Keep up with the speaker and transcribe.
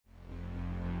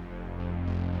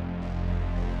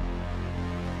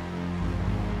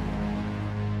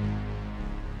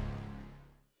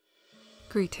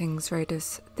Greetings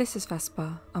Raiders, this is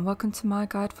Vesper and welcome to my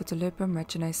guide for Delubrum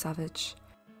Reginae Savage.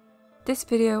 This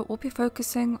video will be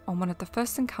focusing on one of the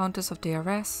first encounters of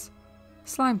DRS,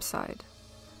 Slimeside.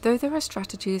 Though there are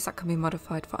strategies that can be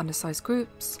modified for undersized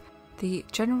groups, the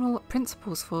general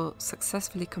principles for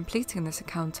successfully completing this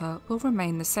encounter will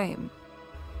remain the same.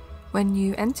 When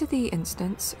you enter the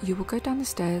instance, you will go down the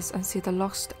stairs and see the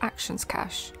Lost Actions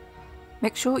cache.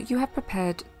 Make sure you have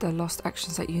prepared the lost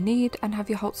actions that you need and have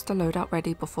your holster loadout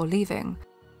ready before leaving,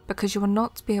 because you will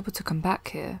not be able to come back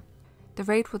here. The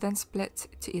raid will then split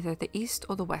to either the east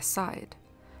or the west side.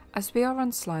 As we are on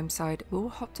Slimeside, we will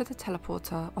hop to the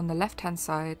teleporter on the left hand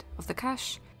side of the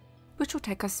cache, which will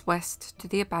take us west to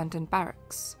the abandoned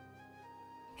barracks.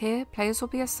 Here, players will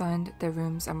be assigned their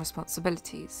rooms and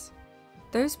responsibilities.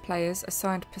 Those players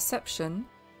assigned Perception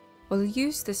will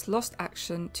use this lost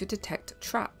action to detect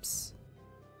traps.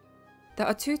 There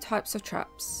are two types of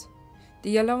traps. The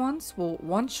yellow ones will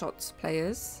one-shot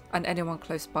players and anyone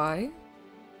close by,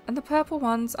 and the purple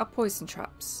ones are poison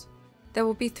traps. There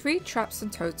will be 3 traps in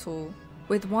total,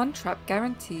 with 1 trap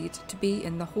guaranteed to be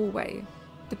in the hallway.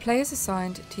 The players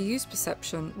assigned to use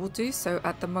Perception will do so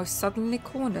at the most southerly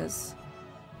corners,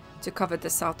 to cover the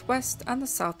southwest and the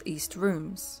southeast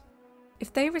rooms.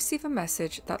 If they receive a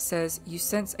message that says you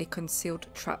sense a concealed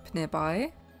trap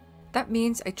nearby, that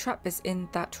means a trap is in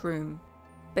that room,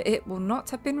 but it will not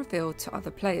have been revealed to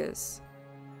other players.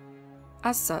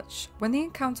 As such, when the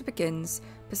encounter begins,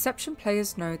 Perception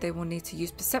players know they will need to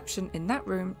use Perception in that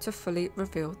room to fully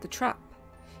reveal the trap.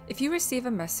 If you receive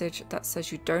a message that says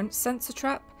you don't sense a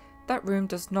trap, that room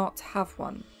does not have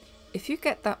one. If you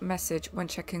get that message when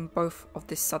checking both of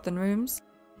the southern rooms,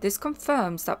 this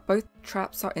confirms that both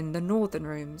traps are in the northern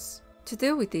rooms. To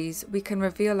deal with these, we can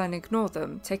reveal and ignore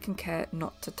them, taking care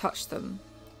not to touch them.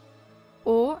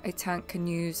 Or a tank can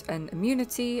use an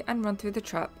immunity and run through the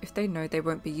trap if they know they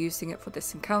won't be using it for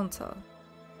this encounter.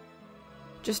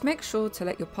 Just make sure to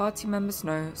let your party members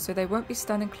know so they won't be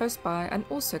standing close by and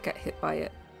also get hit by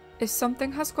it. If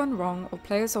something has gone wrong or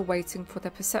players are waiting for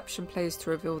their Perception players to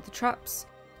reveal the traps,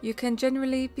 you can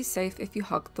generally be safe if you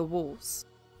hug the walls.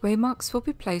 Waymarks will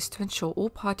be placed to ensure all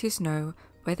parties know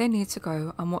where they need to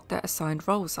go and what their assigned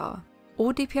roles are.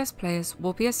 All DPS players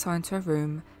will be assigned to a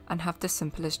room and have the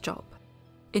simplest job.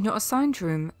 In your assigned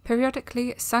room,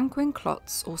 periodically sanguine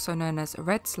clots, also known as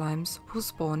red slimes, will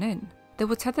spawn in. They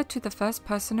will tether to the first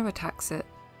person who attacks it.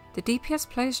 The DPS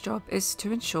player's job is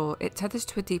to ensure it tethers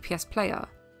to a DPS player,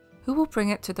 who will bring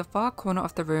it to the far corner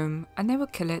of the room and they will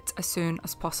kill it as soon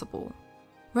as possible.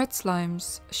 Red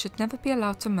slimes should never be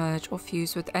allowed to merge or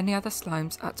fuse with any other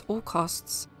slimes at all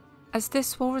costs, as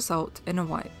this will result in a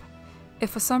wipe. If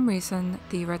for some reason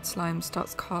the red slime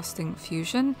starts casting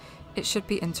fusion, it should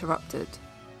be interrupted.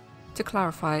 To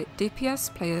clarify,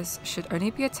 DPS players should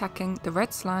only be attacking the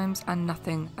red slimes and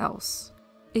nothing else.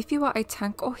 If you are a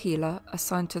tank or healer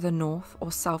assigned to the north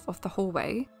or south of the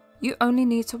hallway, you only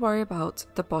need to worry about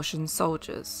the Bojzan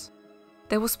Soliders.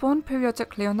 They will spawn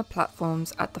periodically on the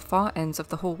platforms at the far ends of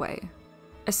the hallway.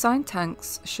 Assigned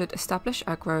tanks should establish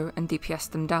aggro and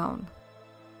DPS them down.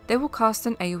 They will cast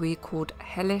an AoE called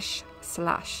Hellish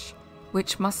Slash,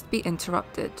 which must be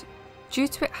interrupted, due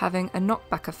to it having a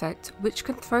knockback effect which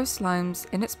can throw slimes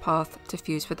in its path to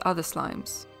fuse with other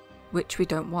slimes, which we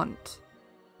don't want.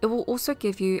 It will also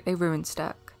give you a ruin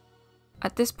stack.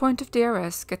 At this point of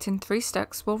DRS, getting 3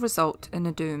 stacks will result in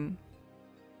a doom.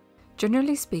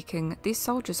 Generally speaking, these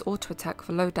soldiers auto-attack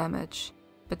for low damage,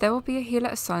 but there will be a healer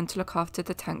assigned to look after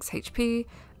the tank's HP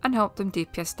and help them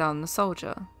DPS down the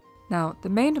soldier. Now, the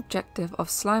main objective of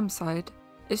Slimeside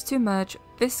is to merge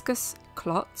viscous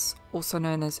clots, also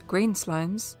known as green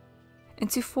slimes,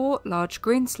 into 4 large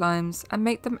green slimes and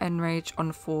make them enrage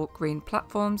on 4 green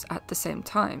platforms at the same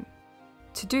time.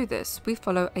 To do this, we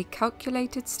follow a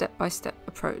calculated step-by-step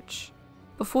approach.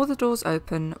 Before the doors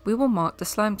open, we will mark the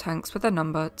slime tanks with a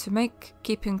number to make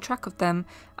keeping track of them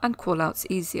and callouts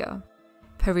easier.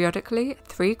 Periodically,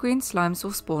 3 green slimes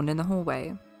will spawn in the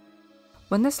hallway.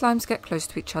 When the slimes get close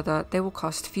to each other, they will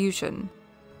cast fusion,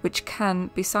 which can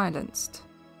be silenced.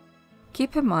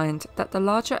 Keep in mind that the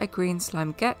larger a green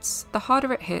slime gets, the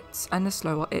harder it hits and the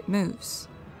slower it moves.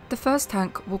 The first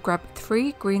tank will grab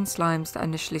 3 green slimes that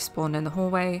initially spawn in the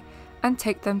hallway and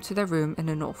take them to their room in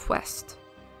the northwest.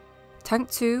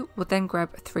 Tank 2 will then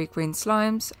grab 3 green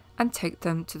slimes and take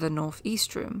them to the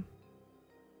northeast room.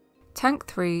 Tank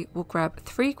 3 will grab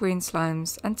 3 green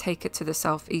slimes and take it to the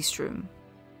southeast room.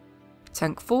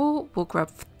 Tank 4 will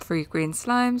grab 3 green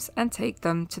slimes and take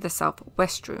them to the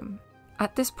southwest room.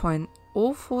 At this point,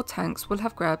 all 4 tanks will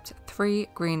have grabbed 3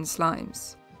 green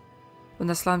slimes. When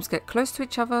the slimes get close to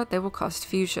each other, they will cast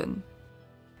fusion.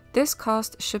 This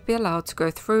cast should be allowed to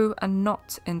go through and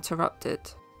not interrupted.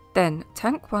 Then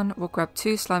Tank 1 will grab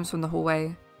 2 slimes from the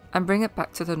hallway and bring it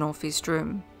back to the northeast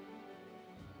room.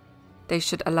 They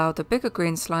should allow the bigger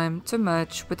green slime to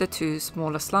merge with the 2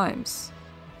 smaller slimes,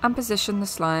 and position the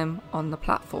slime on the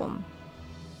platform.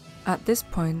 At this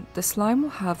point, the slime will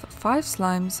have 5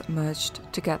 slimes merged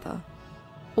together.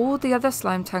 All the other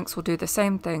slime tanks will do the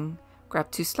same thing,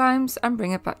 grab 2 slimes and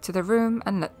bring it back to the room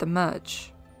and let them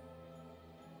merge.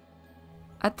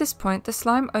 At this point, the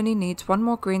slime only needs 1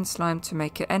 more green slime to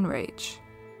make it enrage.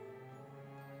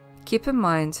 Keep in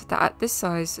mind that at this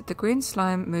size, the green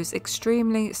slime moves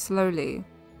extremely slowly,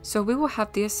 so we will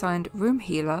have the assigned room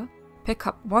healer pick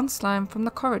up 1 slime from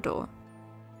the corridor.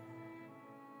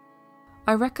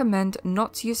 I recommend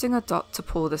not using a dot to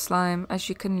pull the slime, as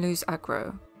you can lose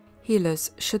aggro.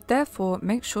 Healers should therefore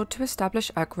make sure to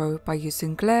establish aggro by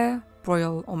using Glare,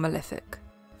 Broil or Malefic.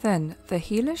 Then the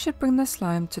healer should bring the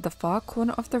slime to the far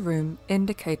corner of the room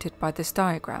indicated by this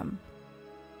diagram.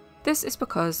 This is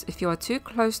because if you are too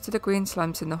close to the green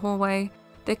slimes in the hallway,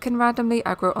 they can randomly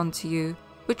aggro onto you,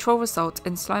 which will result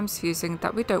in slimes fusing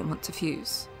that we don't want to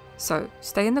fuse. So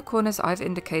stay in the corners I've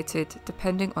indicated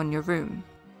depending on your room.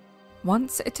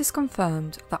 Once it is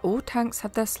confirmed that all tanks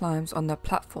have their slimes on their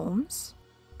platforms,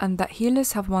 and that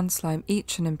healers have 1 slime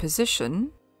each and in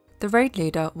position, the raid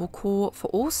leader will call for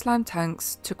all slime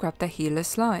tanks to grab their healer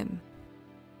slime.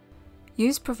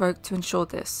 Use Provoke to ensure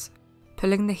this,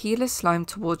 pulling the healer's slime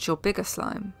towards your bigger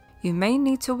slime. You may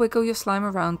need to wiggle your slime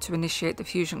around to initiate the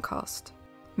fusion cast.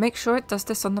 Make sure it does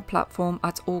this on the platform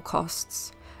at all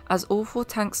costs, as all 4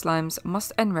 tank slimes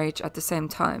must enrage at the same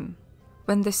time.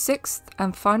 When the 6th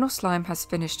and final slime has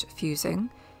finished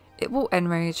fusing, it will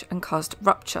enrage and cast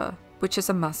Rupture, which is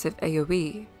a massive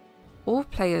AoE. All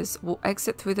players will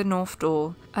exit through the north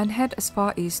door and head as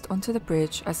far east onto the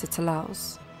bridge as it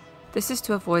allows. This is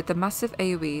to avoid the massive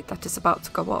AoE that is about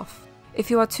to go off. If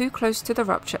you are too close to the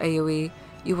Rupture AoE,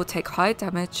 you will take high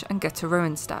damage and get a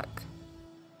ruin stack.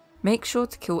 Make sure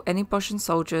to kill any Bojzan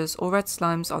Soldiers or red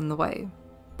slimes on the way.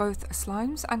 Both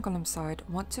slimes and golem side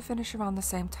want to finish around the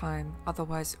same time,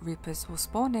 otherwise Reapers will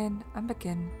spawn in and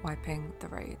begin wiping the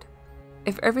raid.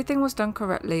 If everything was done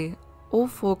correctly, all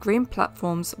 4 green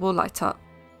platforms will light up,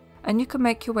 and you can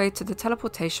make your way to the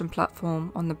teleportation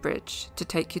platform on the bridge to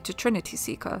take you to Trinity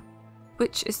Seeker,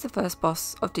 which is the first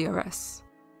boss of DRS.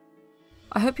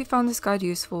 I hope you found this guide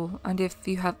useful, and if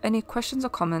you have any questions or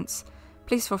comments,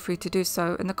 please feel free to do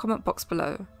so in the comment box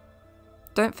below.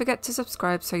 Don't forget to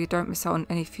subscribe so you don't miss out on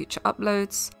any future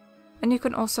uploads, and you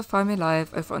can also find me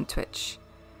live over on Twitch.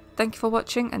 Thank you for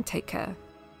watching and take care.